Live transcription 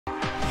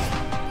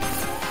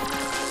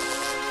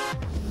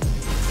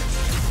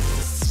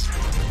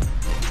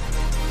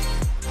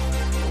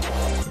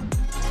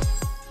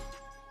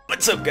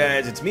What's up,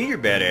 guys? It's me, your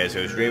badass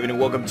host, Draven, and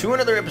welcome to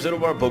another episode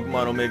of our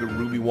Pokemon Omega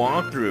Ruby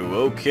walkthrough.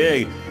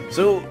 Okay,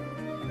 so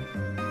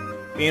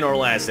in our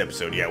last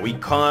episode, we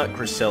caught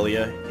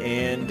Cresselia,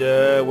 and,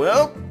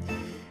 well,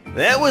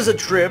 that was a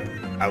trip.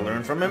 I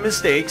learned from my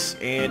mistakes,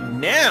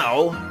 and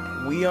now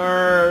we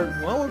are,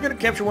 well, we're going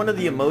to capture one of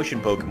the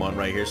emotion Pokemon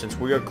right here since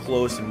we are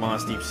close to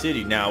Moss Deep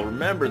City. Now,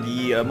 remember,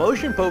 the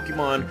emotion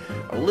Pokemon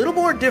are a little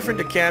more different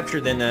to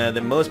capture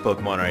than most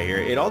Pokemon right here.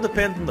 It all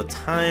depends on the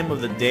time of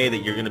the day that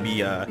you're going to be,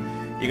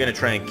 you're going to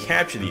try and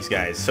capture these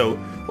guys. So,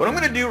 what I'm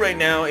going to do right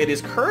now, it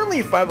is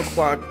currently 5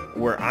 o'clock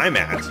where I'm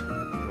at,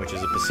 which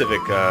is a Pacific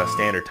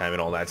Standard Time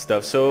and all that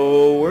stuff.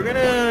 So, we're going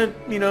to,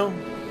 you know,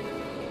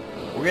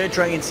 we're going to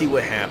try and see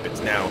what happens.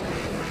 Now,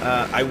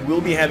 I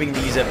will be having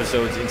these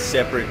episodes in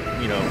separate,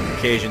 you know,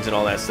 occasions and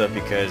all that stuff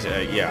because,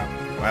 yeah,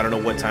 I don't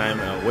know what time,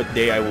 what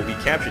day I will be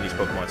capturing these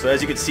Pokemon. So as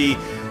you can see,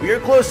 we are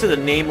close to the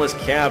Nameless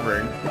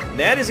Cavern.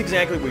 That is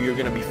exactly where you're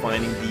going to be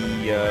finding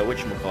the,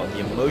 whatchamacallit,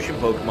 the emotion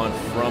Pokemon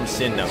from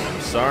Sinnoh.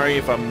 I'm sorry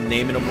if I'm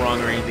naming them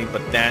wrong or anything,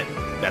 but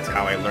that's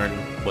how I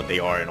learned what they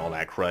are and all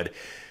that crud.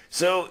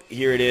 So,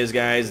 here it is,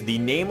 guys, the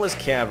Nameless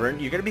Cavern.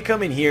 You're going to be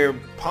coming here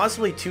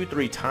possibly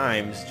 2-3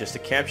 times just to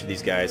capture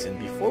these guys. And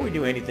before we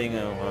do anything,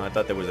 well, I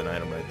thought there was an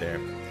item right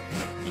there.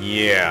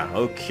 Yeah,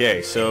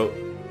 okay, so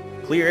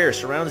clear air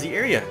surrounds the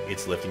area.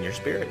 It's lifting your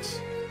spirits.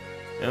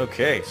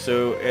 Okay,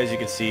 so as you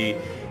can see,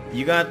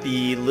 you got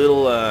the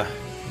little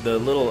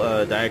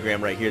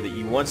diagram right here that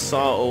you once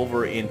saw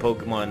over in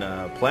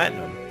Pokemon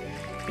Platinum.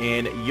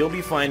 And you'll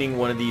be finding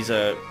one of these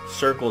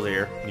circles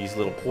here, these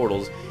little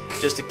portals,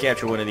 just to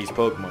capture one of these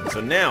Pokemon.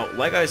 So now,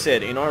 like I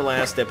said, in our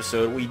last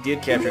episode, we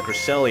did capture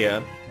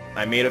Cresselia.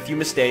 I made a few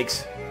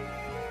mistakes.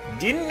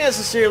 Didn't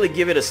necessarily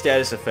give it a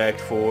status effect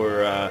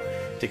for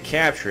to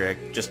capture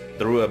it. Just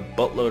threw a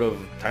buttload of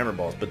timer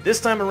balls. But this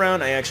time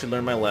around, I actually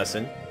learned my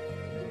lesson.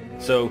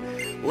 So,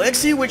 let's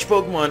see which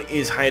Pokemon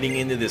is hiding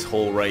into this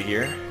hole right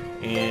here.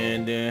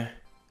 And,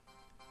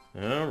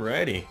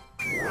 alrighty.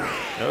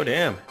 Oh,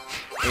 damn.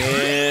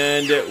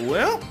 And,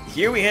 well,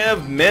 here we have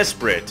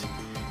Mesprit,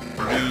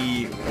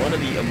 one of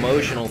the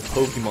emotional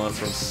Pokemon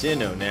from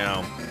Sinnoh.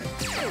 Now,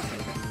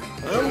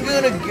 I'm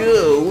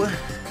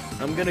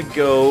gonna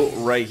go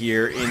right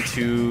here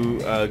into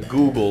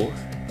Google,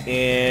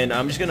 and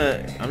I'm just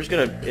gonna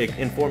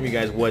inform you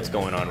guys what's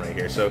going on right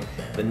here. So,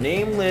 the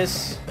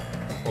Nameless,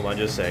 hold on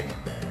just a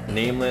sec,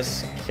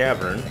 Nameless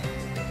Cavern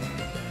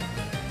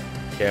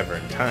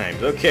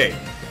times. Okay,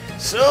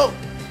 so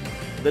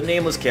the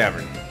Nameless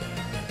Cavern.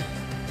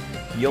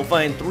 You'll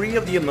find 3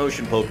 of the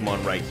emotion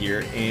Pokemon right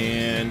here,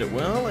 and,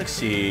 well, let's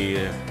see,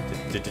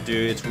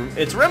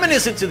 it's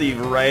reminiscent to the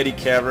Variety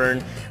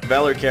Cavern,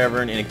 Valor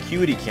Cavern, and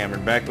Acuity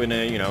Cavern, back when,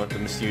 you know, the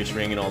Mysterious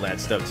Ring and all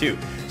that stuff, too.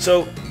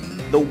 So,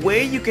 the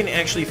way you can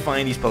actually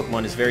find these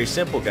Pokemon is very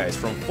simple, guys.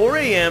 From 4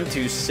 a.m.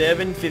 to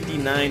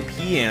 7:59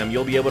 p.m.,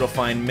 you'll be able to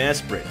find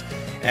Mesprit.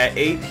 At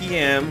 8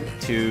 p.m.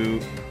 to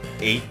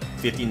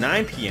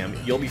 8:59 p.m.,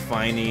 you'll be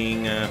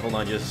finding, hold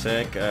on just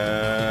a sec,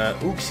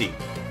 Uxie.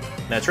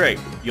 That's right,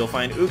 you'll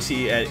find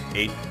Uxie at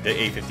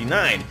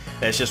 8:59.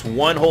 That's just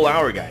 1 whole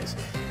hour, guys.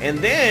 And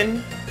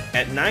then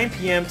at 9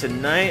 p.m. to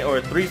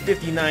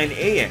 3:59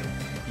 a.m.,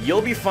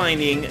 you'll be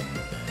finding,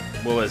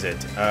 what was it?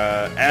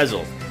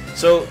 Azelf.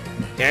 So,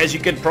 as you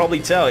can probably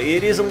tell,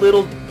 it is a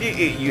little,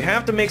 you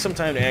have to make some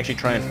time to actually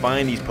try and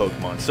find these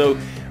Pokemon. So,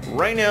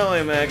 right now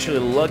I'm actually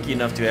lucky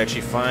enough to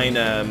actually find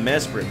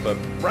Mesprit, but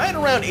right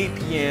around 8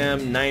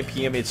 p.m., 9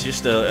 p.m., it's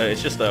just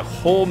a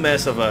whole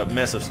mess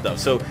of stuff.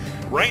 So,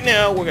 right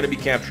now, we're going to be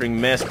capturing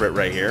Mesprit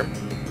right here,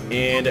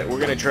 and we're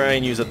going to try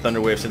and use a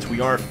Thunder Wave since we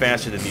are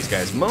faster than these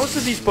guys. Most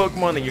of these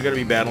Pokemon that you're going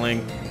to be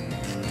battling,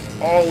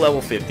 all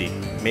level 50.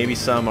 Maybe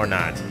some are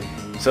not.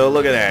 So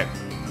look at that.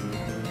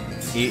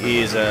 He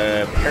is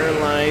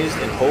paralyzed,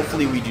 and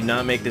hopefully we do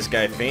not make this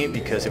guy faint,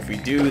 because if we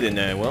do,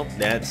 then, well,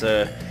 that's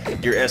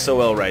your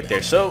SOL right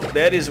there. So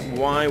that is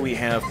why we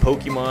have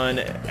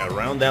Pokemon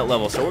around that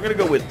level. So we're going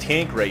to go with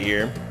Tank right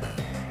here.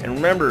 And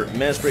remember,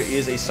 Mesprit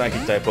is a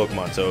Psychic type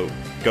Pokemon, so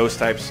Ghost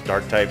types,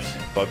 Dark types,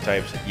 Bug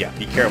types, yeah,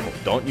 be careful.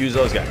 Don't use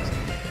those guys.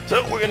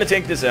 So we're going to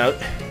take this out,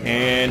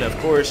 and of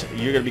course,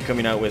 you're going to be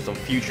coming out with some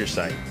Future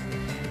Sight.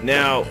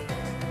 Now,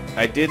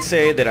 I did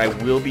say that I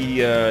will be,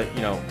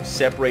 you know,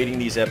 separating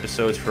these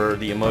episodes for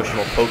the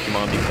emotional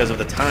Pokemon because of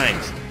the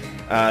times.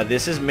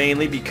 This is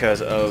mainly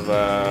because of,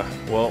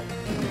 well,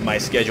 my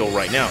schedule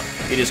right now.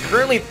 It is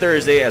currently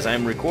Thursday as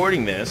I'm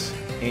recording this,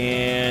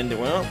 and,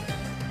 well,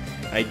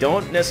 I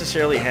don't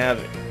necessarily have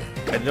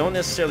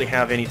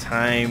any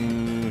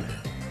time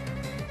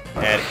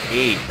at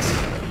 8.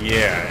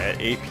 Yeah, at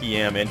 8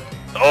 p.m. And,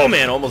 oh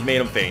man, almost made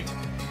him faint.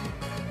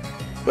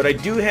 But I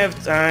do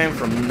have time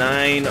from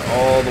 9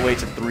 all the way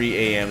to 3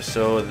 a.m.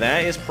 So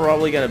that is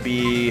probably going to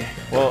be,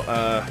 well,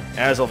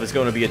 Azelf is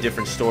going to be a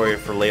different story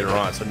for later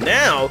on. So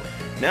now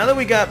that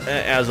we got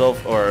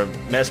Azelf or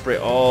Mesprit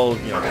all,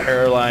 you know,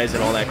 paralyzed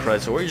and all that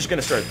crud, so we're just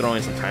going to start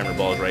throwing some timer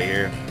balls right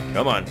here.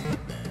 Come on.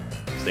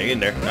 Stay in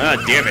there.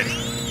 Ah, damn it.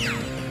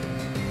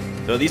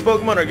 So these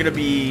Pokemon are gonna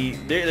be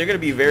they're gonna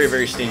be very,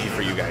 very stingy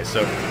for you guys.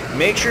 So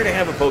make sure to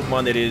have a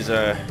Pokemon that is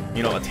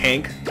you know, a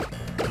tank,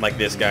 like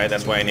this guy.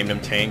 That's why I named him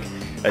Tank.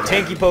 A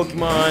tanky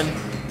Pokemon.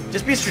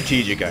 Just be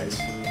strategic, guys.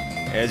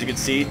 As you can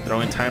see,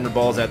 throwing timer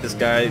balls at this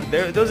guy.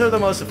 Those are the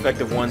most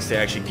effective ones to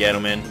actually get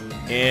them in.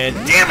 And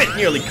damn it,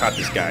 nearly caught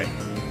this guy.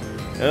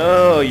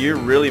 Oh, you're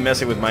really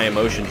messing with my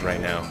emotions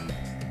right now.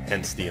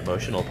 Hence the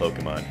emotional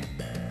Pokemon.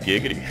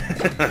 Giggity.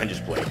 I'm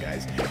just playing,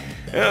 guys.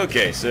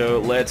 Okay, so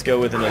let's go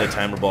with another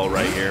timer ball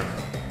right here.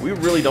 We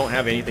really don't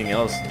have anything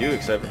else to do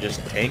except for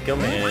just tank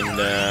them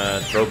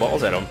and throw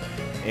balls at them.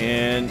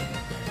 And,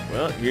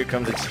 well, here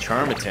comes its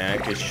charm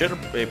attack.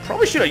 It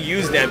probably should have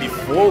used that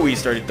before we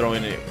started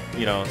throwing it,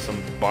 you know,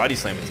 some body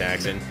slam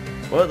attacks. And,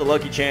 well, the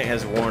lucky chant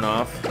has worn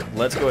off.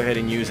 Let's go ahead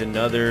and use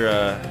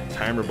another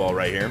timer ball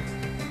right here.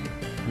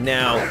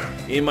 Now,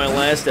 in my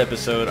last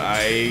episode,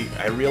 I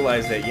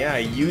realized that, yeah, I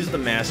used the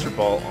Master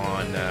Ball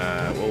on,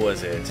 what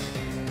was it?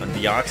 On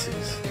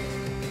Deoxys.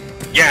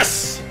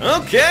 Yes!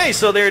 Okay,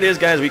 so there it is,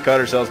 guys. We caught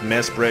ourselves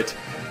Mesprit.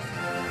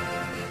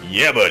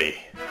 Yeah, buddy.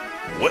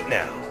 What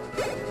now?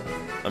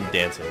 I'm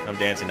dancing. I'm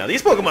dancing. Now,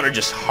 these Pokemon are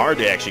just hard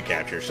to actually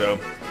capture, so...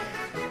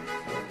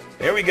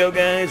 There we go,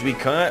 guys. We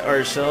caught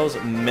ourselves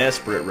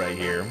Mesprit right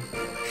here.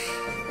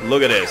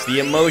 Look at this. The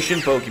emotion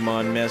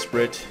Pokemon,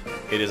 Mesprit.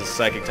 It is a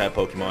Psychic-type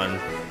Pokemon.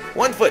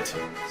 1 foot,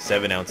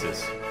 7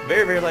 ounces.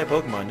 Very, very light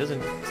Pokemon.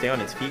 Doesn't stay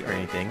on its feet or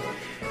anything.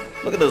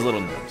 Look at those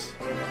little nubs.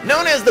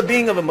 Known as the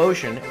being of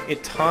emotion,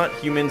 it taught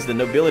humans the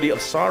nobility of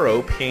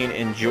sorrow, pain,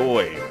 and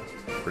joy.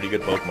 Pretty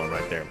good Pokemon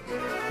right there.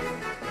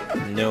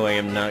 No, I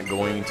am not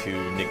going to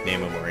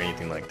nickname him or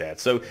anything like that.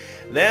 So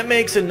that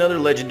makes another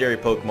legendary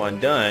Pokemon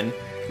done.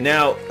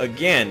 Now,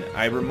 again,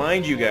 I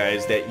remind you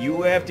guys that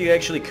you have to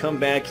actually come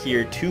back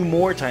here 2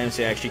 more times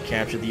to actually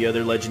capture the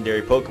other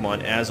legendary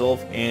Pokemon,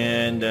 Azulf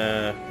and,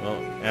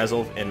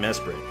 Azulf and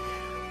Mesprit.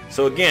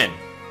 So again,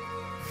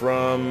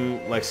 from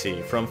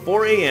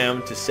 4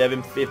 a.m. to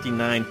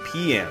 7:59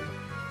 p.m.,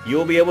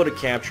 you'll be able to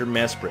capture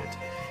Mesprit.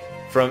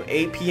 From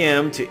 8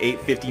 p.m. to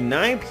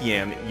 8:59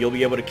 p.m., you'll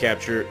be able to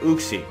capture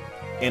Uxie.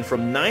 And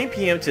from 9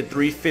 p.m. to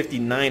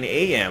 3:59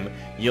 a.m.,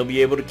 you'll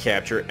be able to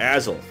capture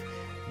Azulf.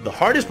 The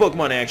hardest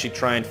Pokemon to actually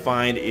try and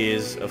find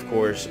is, of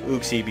course,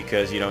 Uxie,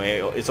 because, you know,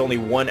 it's only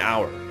 1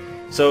 hour.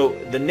 So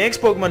the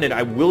next Pokemon that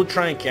I will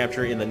try and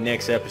capture in the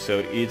next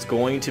episode is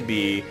going to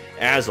be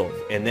Azulf.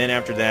 And then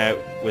after that,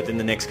 within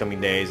the next coming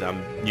days,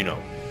 I'm, you know,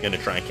 going to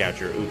try and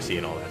capture Uxie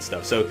and all that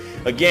stuff. So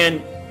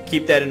again,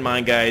 keep that in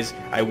mind, guys.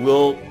 I'll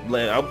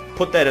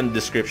put that in the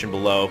description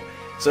below.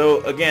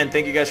 So again,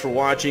 thank you guys for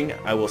watching.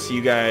 I will see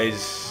you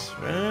guys...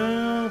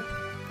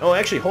 oh,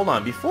 actually, hold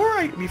on. Before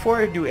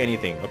I do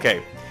anything,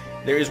 okay.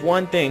 There is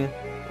one thing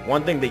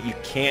that you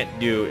can't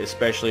do,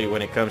 especially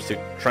when it comes to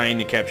trying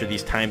to capture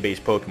these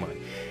time-based Pokemon.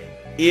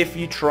 If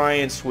you try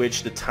and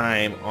switch the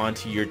time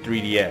onto your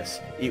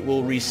 3DS, it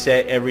will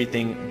reset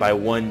everything by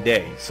 1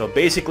 day. So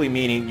basically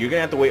meaning you're going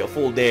to have to wait a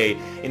full day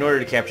in order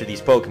to capture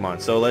these Pokemon.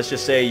 So let's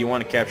just say you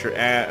want to capture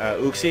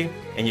Uxie,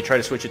 and you try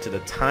to switch it to the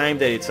time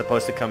that it's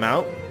supposed to come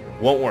out.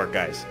 Won't work,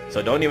 guys.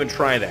 So don't even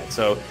try that.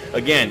 So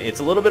again, it's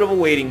a little bit of a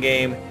waiting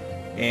game.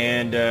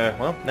 And,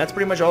 well, that's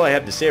pretty much all I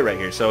have to say right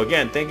here. So,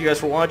 again, thank you guys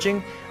for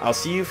watching. I'll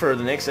see you for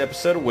the next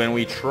episode when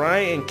we try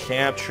and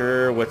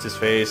capture,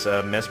 what's-his-face,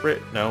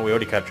 Mesprit? No, we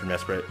already captured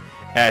Mesprit.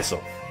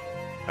 Azulf,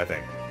 I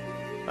think.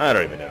 I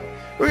don't even know.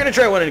 We're going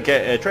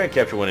to try and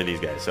capture one of these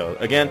guys. So,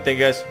 again, thank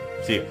you guys.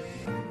 See you.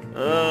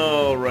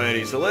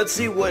 Alrighty, so let's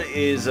see what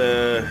is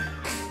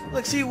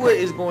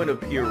going to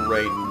appear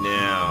right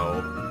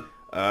now.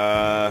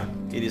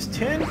 It is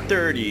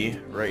 10:30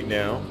 right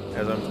now,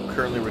 as I'm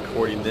currently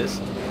recording this,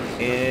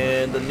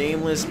 and the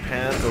Nameless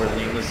Path, or the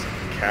Nameless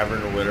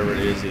Cavern, or whatever it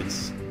is,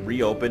 it's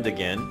reopened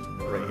again,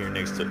 right here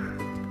next to,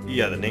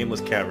 yeah, the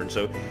Nameless Cavern.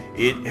 So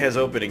it has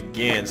opened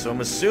again, so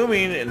I'm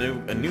assuming a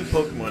new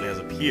Pokemon has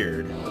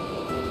appeared.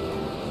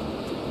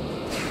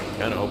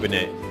 Kind of hoping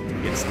it,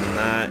 it's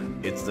not,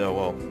 it's the,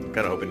 well,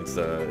 kind of hoping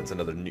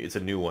it's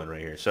a new one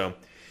right here. So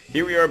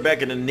here we are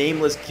back in the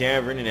Nameless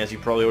Cavern, and as you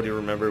probably already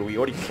remember, we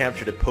already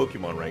captured a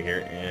Pokemon right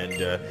here,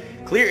 and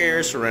clear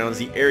air surrounds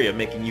the area,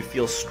 making you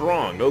feel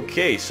strong.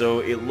 Okay,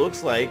 so it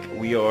looks like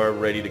we are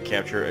ready to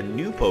capture a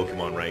new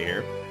Pokemon right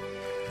here.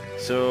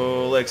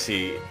 So, let's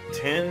see,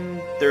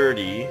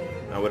 10:30,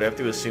 I would have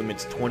to assume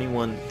it's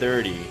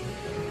 21:30.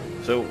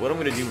 So what I'm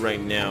going to do right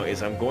now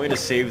is I'm going to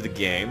save the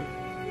game,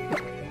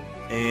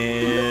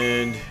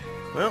 and,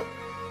 well,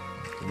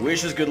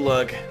 wish us good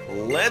luck.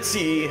 Let's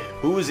see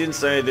who's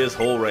inside this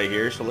hole right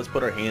here. So let's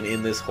put our hand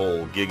in this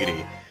hole.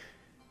 Giggity.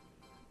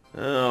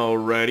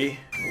 Alrighty.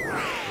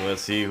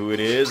 Let's see who it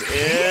is.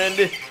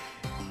 And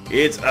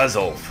it's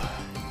Azulf.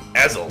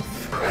 Azulf.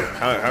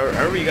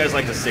 However you guys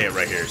like to say it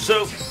right here.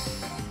 So,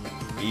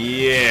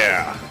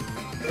 yeah.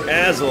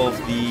 Azulf,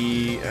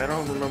 I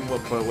don't remember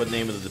what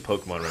name of the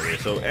Pokemon right here.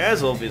 So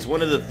Azulf is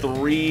one of the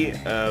 3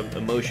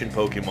 emotion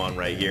Pokemon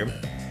right here.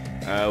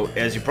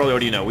 As you probably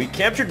already know, we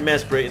captured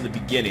Mesprit in the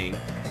beginning.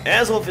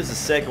 Azulf is the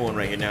second one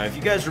right here. Now, if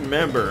you guys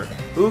remember,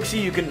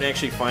 Uxie, you can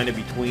actually find it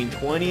between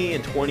 20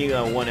 and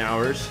 21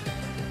 hours.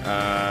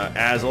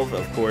 Azulf,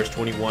 of course,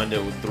 21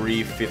 to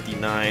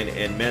 359,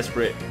 and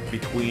Mesprit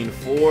between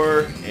 4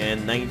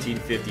 and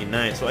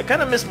 1959. So I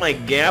kind of missed my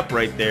gap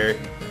right there,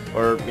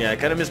 or yeah, I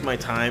kind of missed my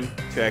time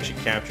to actually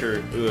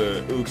capture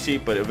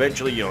Uxie, but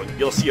eventually, you know,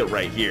 you'll see it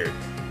right here.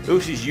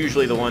 Uxie's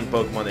usually the one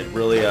Pokemon that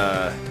really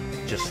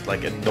just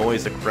like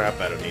annoys the crap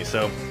out of me.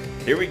 So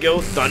here we go,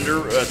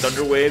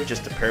 Thunder Wave,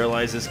 just to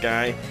paralyze this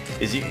guy.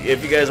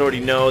 If you guys already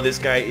know, this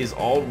guy is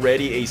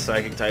already a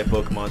Psychic type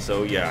Pokemon,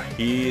 so yeah,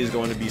 he is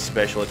going to be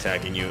special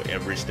attacking you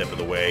every step of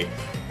the way.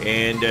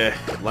 And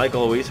like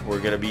always, we're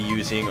going to be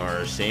using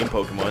our same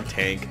Pokemon,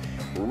 Tank,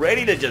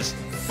 ready to just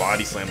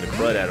body slam the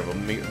crud out of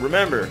him.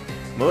 Remember,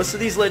 most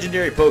of these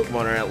legendary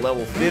Pokemon are at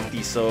level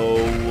 50, so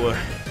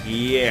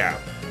yeah,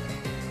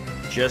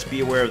 just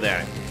be aware of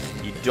that.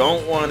 You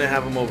don't want to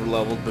have them over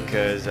leveled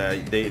because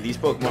these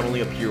Pokemon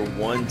only appear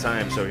one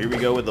time. So here we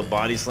go with the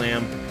body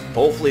slam.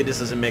 Hopefully this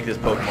doesn't make this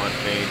Pokemon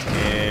faint.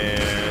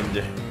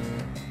 And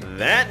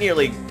that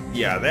nearly,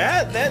 yeah,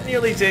 that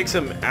nearly takes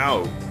him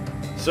out.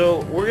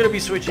 So we're going to be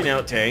switching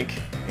out Tank,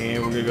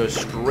 and we're going to go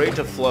straight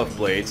to Fluff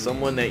Blade,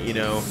 someone that, you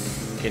know,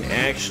 can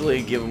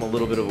actually give him a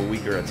little bit of a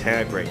weaker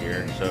attack right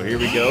here. So here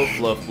we go,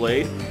 Fluff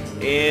Blade.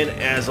 And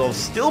Azul's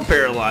still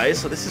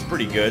paralyzed, so this is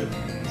pretty good.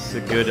 This is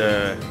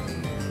a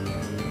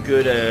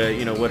good,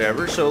 you know,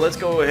 whatever. So let's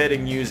go ahead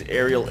and use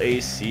Aerial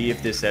Ace, see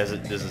if this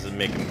doesn't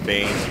make him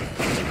faint.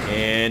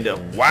 And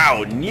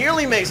wow,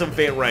 nearly makes him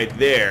faint right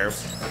there.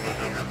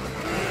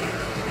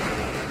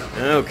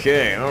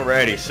 Okay,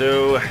 alrighty.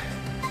 So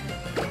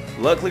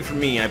luckily for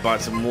me, I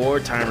bought some more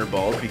timer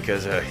balls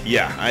because,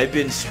 yeah, I've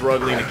been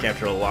struggling to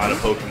capture a lot of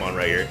Pokemon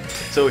right here.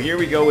 So here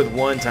we go with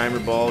one timer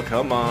ball.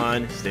 Come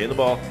on, stay in the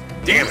ball.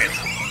 Damn it!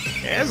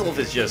 Azulf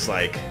is just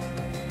like,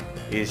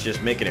 he's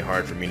just making it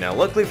hard for me now.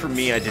 Luckily for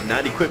me, I did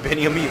not equip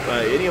any of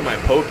my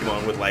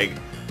Pokemon with like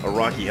a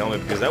Rocky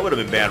Helmet because that would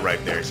have been bad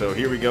right there. So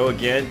here we go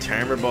again,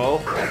 timer ball.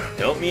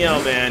 Help me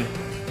out, man.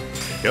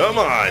 Come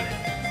on.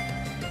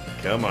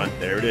 Come on,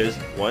 there it is.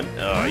 One.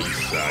 Oh, you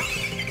suck.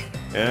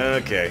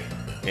 Okay.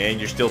 And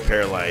you're still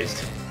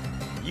paralyzed.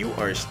 You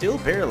are still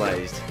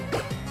paralyzed.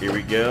 Here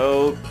we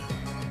go.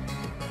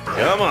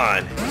 Come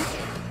on.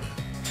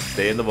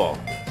 Stay in the ball.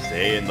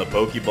 Stay in the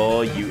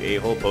Pokeball, you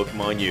a-hole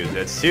Pokemon, you.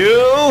 That's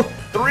 2,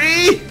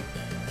 3.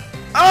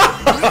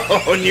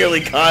 Oh, nearly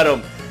caught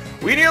him.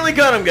 We nearly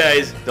caught him,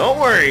 guys.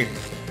 Don't worry.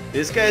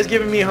 This guy's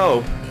giving me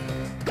hope.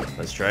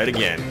 Let's try it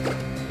again.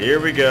 Here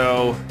we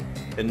go.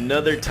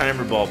 Another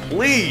timer ball.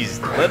 Please,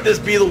 let this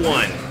be the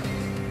one.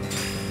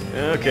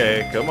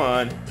 Okay, come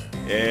on.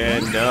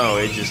 And no,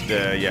 it just,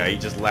 yeah, he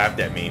just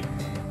laughed at me.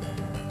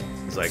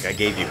 It's like, I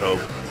gave you hope.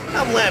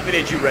 I'm laughing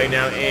at you right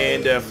now,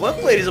 and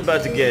Fluffblade is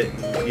about to get,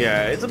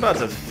 yeah, it's about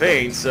to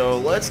faint, so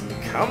let's,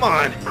 come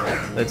on.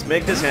 Let's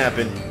make this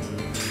happen.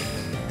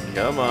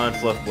 Come on,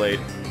 Fluffblade.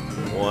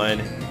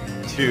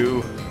 1,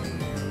 2,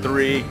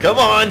 3, come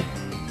on.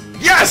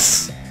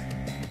 Yes!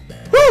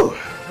 Whew!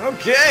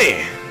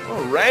 Okay,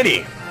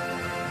 alrighty.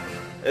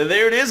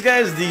 There it is,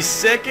 guys, the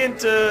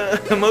second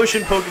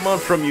emotion Pokemon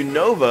from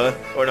Unova,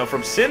 or no,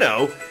 from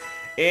Sinnoh.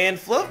 And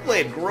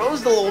Fluffblade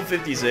grows to level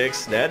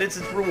 56. That is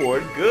its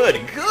reward.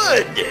 Good,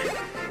 good,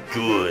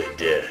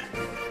 good.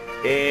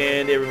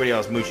 And everybody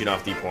else mooching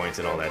off the points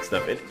and all that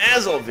stuff. And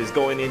Azulf is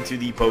going into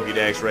the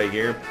Pokédex right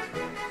here.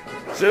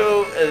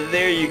 So,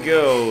 there you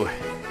go.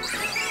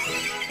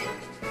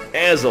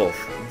 Azulf,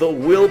 the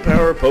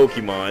willpower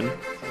Pokemon.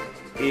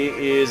 It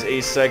is a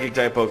Psychic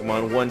type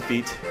Pokemon, 1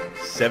 feet,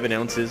 7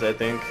 ounces, I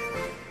think.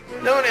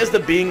 Known as the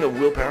being of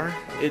willpower,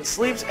 it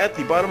sleeps at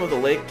the bottom of the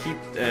lake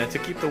to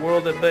keep the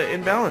world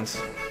in balance.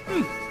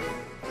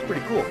 It's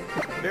pretty cool.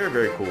 Very,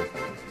 very cool.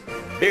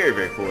 Very,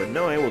 very cool. And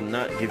no, I will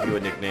not give you a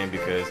nickname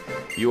because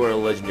you are a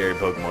legendary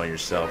Pokemon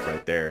yourself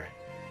right there.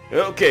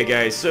 Okay,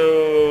 guys,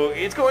 so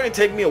it's going to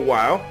take me a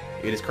while.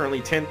 It is currently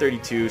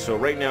 10:32, so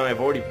right now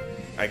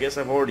I guess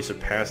I've already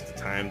surpassed the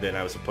time that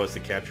I was supposed to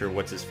capture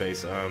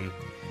what's-his-face,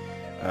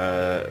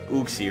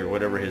 Uxie or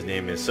whatever his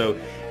name is. So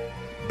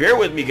bear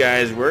with me,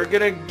 guys. We're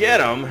gonna get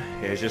him.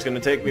 It's just gonna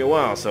take me a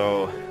while,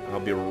 so I'll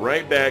be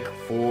right back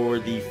for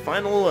the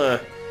final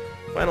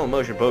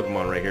emotion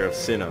Pokemon right here of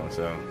Sinnoh.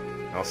 So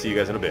I'll see you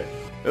guys in a bit.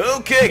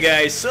 Okay,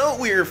 guys, so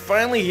we're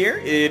finally here.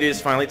 It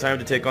is finally time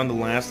to take on the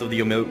last of the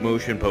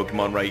emotion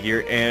Pokemon right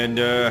here, and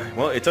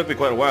well, it took me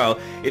quite a while.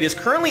 It is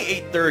currently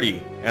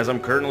 8:30 as I'm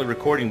currently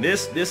recording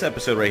this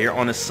episode right here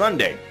on a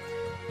Sunday.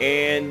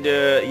 And,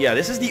 yeah,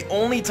 this is the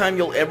only time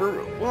you'll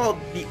ever, well,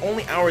 the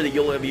only hour that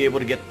you'll be able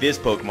to get this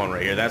Pokemon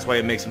right here. That's why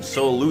it makes him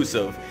so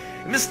elusive.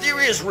 A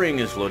mysterious ring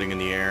is floating in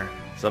the air.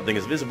 Something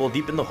is visible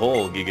deep in the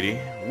hole, Giggity.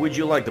 Would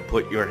you like to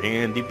put your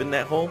hand deep in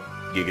that hole?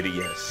 Giggity,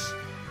 yes.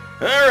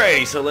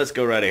 Alrighty, so let's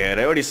go right ahead.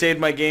 I already saved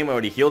my game, I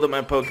already healed up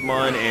my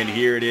Pokemon, and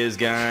here it is,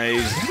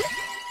 guys.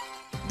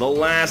 The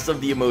last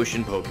of the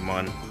emotion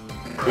Pokemon,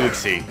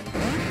 Uxie.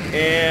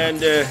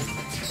 And,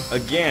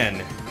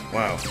 again,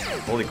 wow,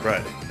 holy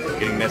crud,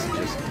 getting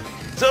messages.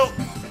 So,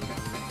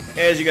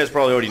 as you guys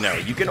probably already know,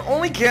 you can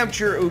only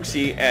capture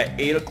Uxie at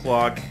 8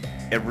 o'clock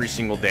every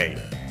single day.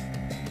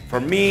 for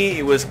me,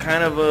 it was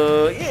kind of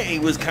a, yeah,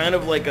 it was kind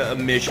of like a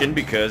mission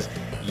because,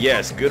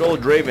 yes, good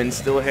old Draven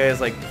still has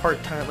like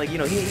part-time, like, you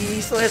know,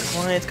 he still has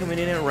clients coming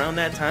in and around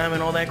that time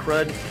and all that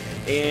crud.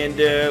 And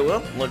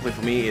well, luckily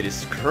for me, it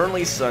is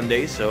currently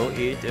Sunday, so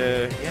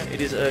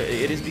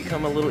it has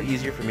become a little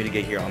easier for me to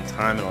get here on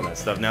time and all that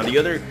stuff. Now, the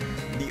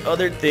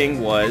other thing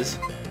was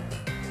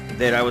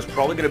that I was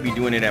probably going to be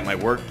doing it at my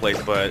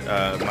workplace, but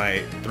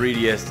my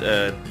 3DS,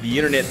 the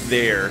internet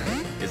there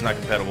is not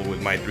compatible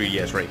with my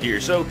 3DS right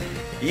here. So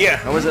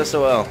yeah, I was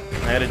SOL.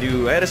 I had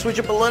to switch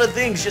up a lot of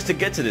things just to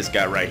get to this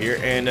guy right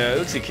here, and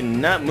Uxie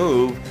cannot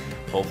move.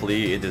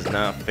 Hopefully it does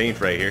not faint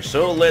right here.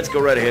 So let's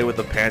go right ahead with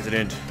the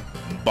patented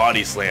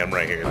body slam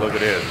right here. Look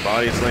at this,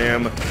 body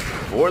slam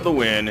for the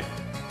win.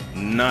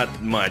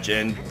 Not much,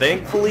 and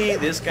thankfully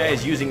this guy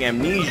is using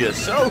amnesia,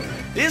 so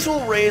this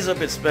will raise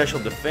up its special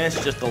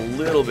defense just a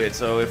little bit.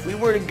 So if we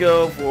were to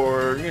go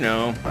for, you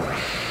know,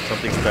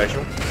 something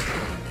special,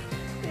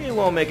 it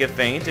won't make it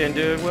faint, and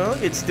well,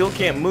 it still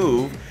can't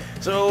move.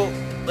 So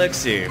let's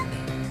see.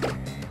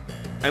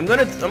 I'm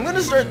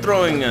gonna start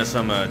throwing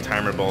some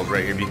timer balls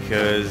right here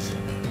because,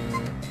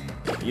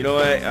 you know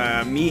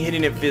what, me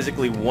hitting it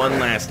physically one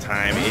last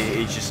time,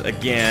 it's just,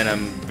 again,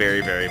 I'm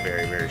very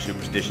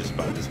superstitious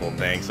about this whole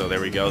thing. So there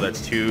we go,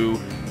 that's 2.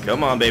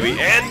 Come on, baby.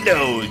 And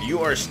no, you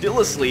are still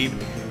asleep.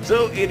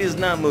 So it is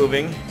not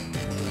moving.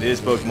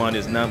 This Pokemon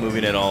is not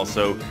moving at all.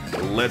 So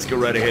let's go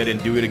right ahead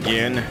and do it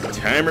again.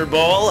 Timer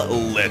ball,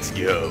 let's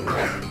go.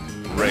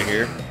 Right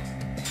here.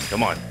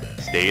 Come on,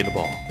 stay in the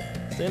ball.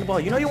 Stay in the ball.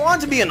 You know you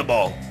want to be in the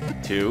ball.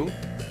 2.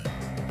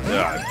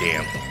 Ah,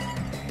 damn.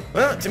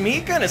 Well, to me,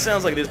 it kind of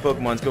sounds like this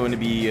Pokemon's going to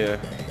be,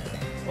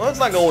 well, it's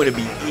not going to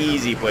be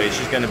easy, but it's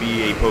just going to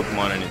be a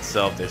Pokemon in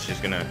itself that's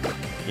just going to,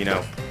 you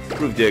know,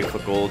 prove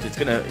difficult. It's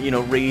going to, you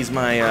know, raise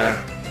my, yeah,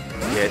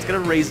 it's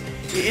going to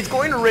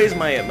raise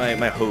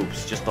my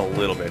hopes just a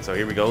little bit. So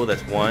here we go.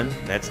 That's 1.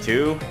 That's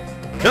 2.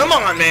 Come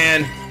on,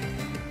 man!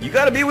 You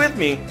got to be with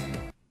me.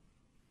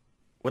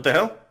 What the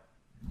hell?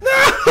 No!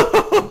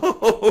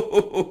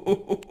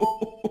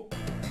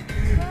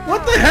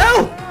 What the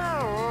hell?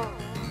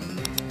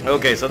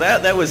 Okay, so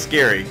that was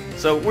scary.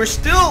 So we're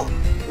still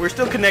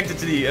connected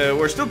to the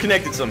we're still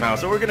connected somehow.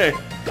 So we're gonna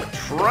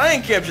try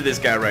and capture this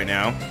guy right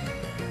now.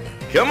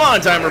 Come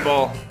on, timer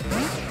ball,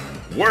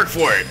 work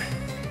for it.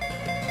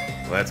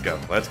 Let's go,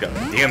 let's go.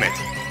 Damn it!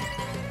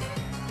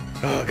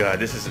 Oh god,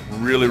 this is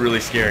really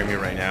scaring me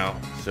right now.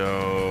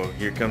 So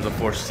here comes a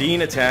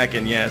foreseen attack,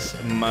 and yes,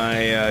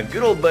 my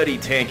good old buddy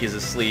Tank is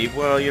asleep.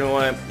 Well, you know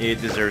what?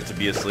 It deserves to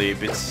be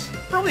asleep. It's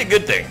probably a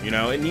good thing, you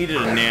know. It needed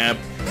a nap.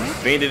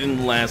 Fainted in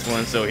the last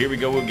one, so here we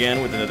go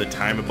again with another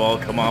timer ball.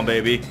 Come on,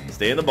 baby,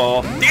 stay in the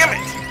ball. Damn it!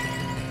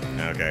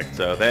 Okay,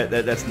 so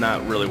that's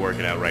not really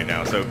working out right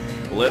now. So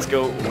let's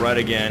go right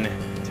again.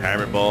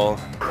 Timer ball.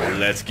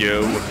 Let's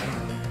go.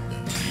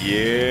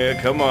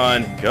 Yeah, come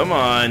on, come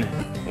on.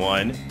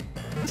 1,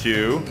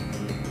 2,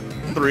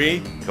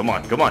 3. Come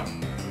on, come on.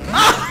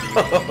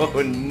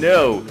 Oh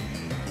no!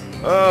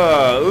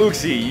 Oh,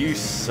 Uxie, you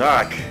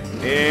suck.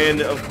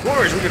 And of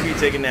course, we're gonna be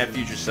taking that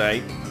future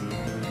sight.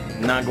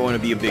 Not going to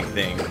be a big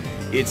thing.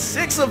 It's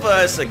 6 of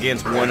us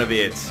against 1 of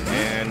it,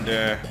 and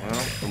well,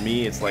 for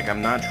me, it's like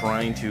I'm not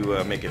trying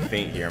to make it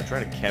faint here. I'm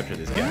trying to capture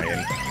this guy,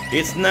 and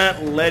it's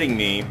not letting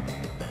me.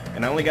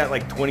 And I only got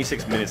like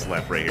 26 minutes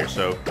left right here,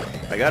 so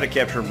I gotta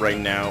capture him right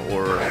now,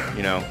 or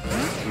you know,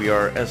 we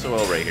are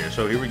SOL right here.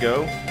 So here we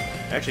go.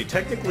 Actually,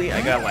 technically,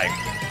 I got like,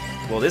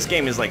 well, this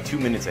game is like 2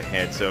 minutes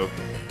ahead, so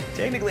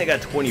technically I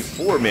got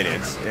 24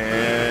 minutes,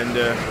 and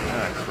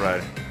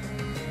crud.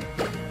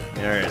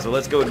 All right, so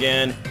let's go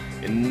again.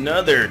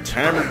 Another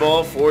timer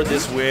ball for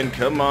this win.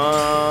 Come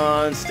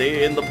on,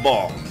 stay in the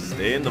ball.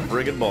 Stay in the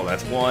friggin' ball.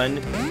 That's 1.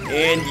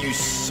 And you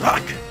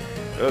suck.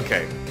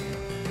 Okay.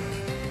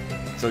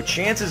 So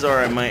chances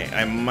are I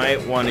might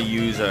want to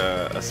use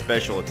a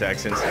special attack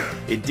since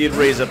it did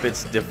raise up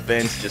its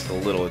defense just a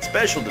little. Its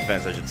special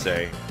defense, I should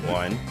say.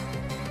 1,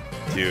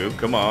 2,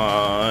 come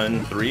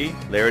on. 3.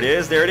 There it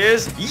is. There it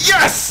is.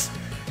 Yes!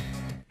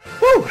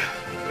 Woo!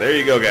 There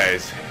you go,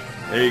 guys.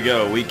 There you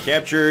go. We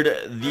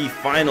captured the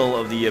final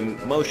of the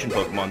emotion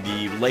Pokemon,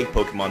 the lake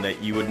Pokemon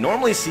that you would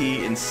normally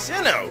see in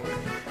Sinnoh.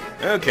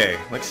 Okay,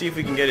 let's see if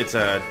we can get its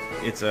data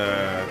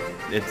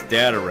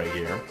right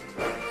here.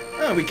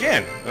 Oh, we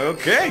can.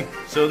 Okay,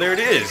 so there it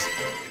is.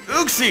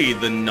 Uxie,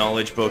 the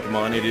knowledge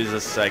Pokemon. It is a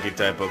psychic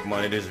type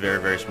Pokemon. It is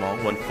very small,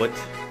 1 foot,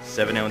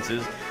 7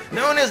 ounces.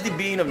 Known as the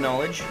Bean of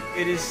Knowledge,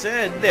 it is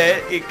said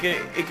that it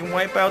can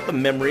wipe out the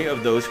memory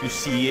of those who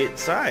see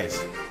its size.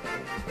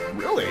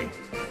 Really?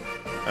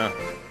 Oh,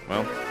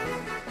 well,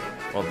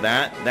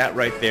 that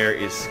right there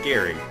is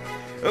scary.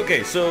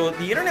 Okay, so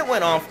the internet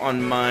went off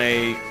on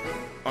my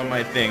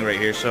thing right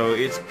here, so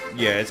it's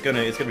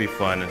gonna be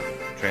fun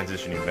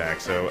transitioning back.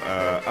 So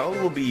I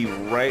will be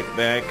right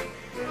back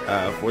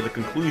for the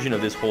conclusion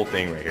of this whole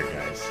thing right here,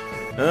 guys.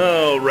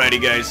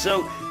 Alrighty, guys,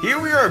 so here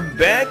we are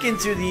back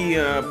into the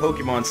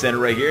Pokemon Center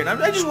right here, and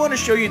I just want to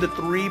show you the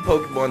 3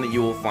 Pokemon that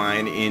you will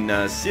find in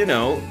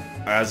Sinnoh,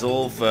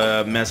 Azulf,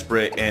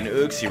 Mesprit, and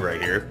Uxie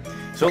right here.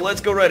 So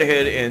let's go right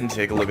ahead and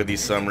take a look at these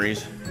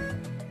summaries.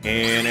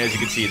 And as you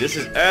can see, this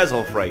is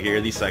Azulf right here,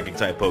 the Psychic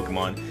type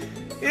Pokemon.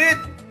 It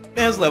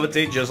has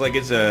Levitate just like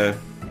its,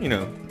 you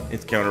know,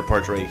 its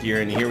counterparts right here.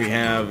 And here we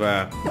have,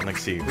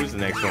 let's see, who's the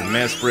next one?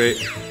 Mesprit.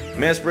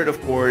 Mesprit, of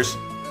course,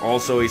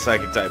 also a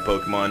Psychic type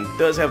Pokemon.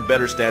 Does have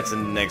better stats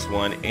than the next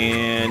one.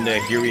 And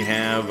here we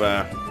have,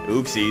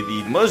 Oopsie,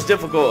 the most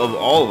difficult of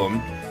all of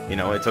them. You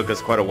know, it took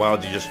us quite a while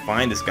to just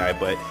find this guy,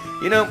 but,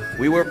 you know,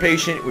 we were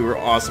patient, we were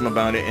awesome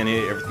about it, and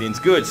everything's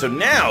good. So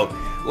now,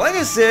 like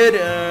I said,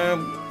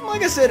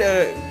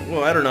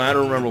 well, I don't know, I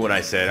don't remember what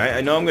I said.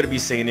 I know I'm going to be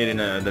saying it in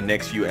the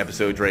next few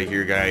episodes right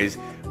here, guys,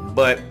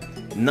 but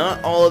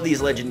not all of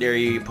these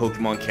legendary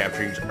Pokemon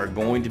capturings are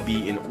going to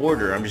be in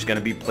order. I'm just going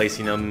to be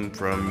placing them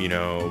from, you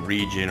know,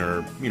 region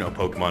or, you know,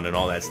 Pokemon and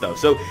all that stuff.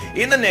 So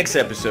in the next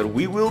episode,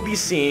 we will be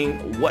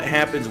seeing what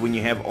happens when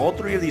you have all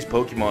three of these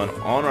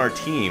Pokemon on our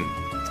team.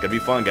 It's going to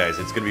be fun, guys.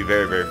 It's going to be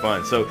very, very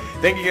fun. So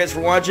thank you guys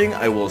for watching.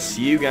 I will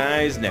see you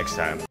guys next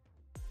time.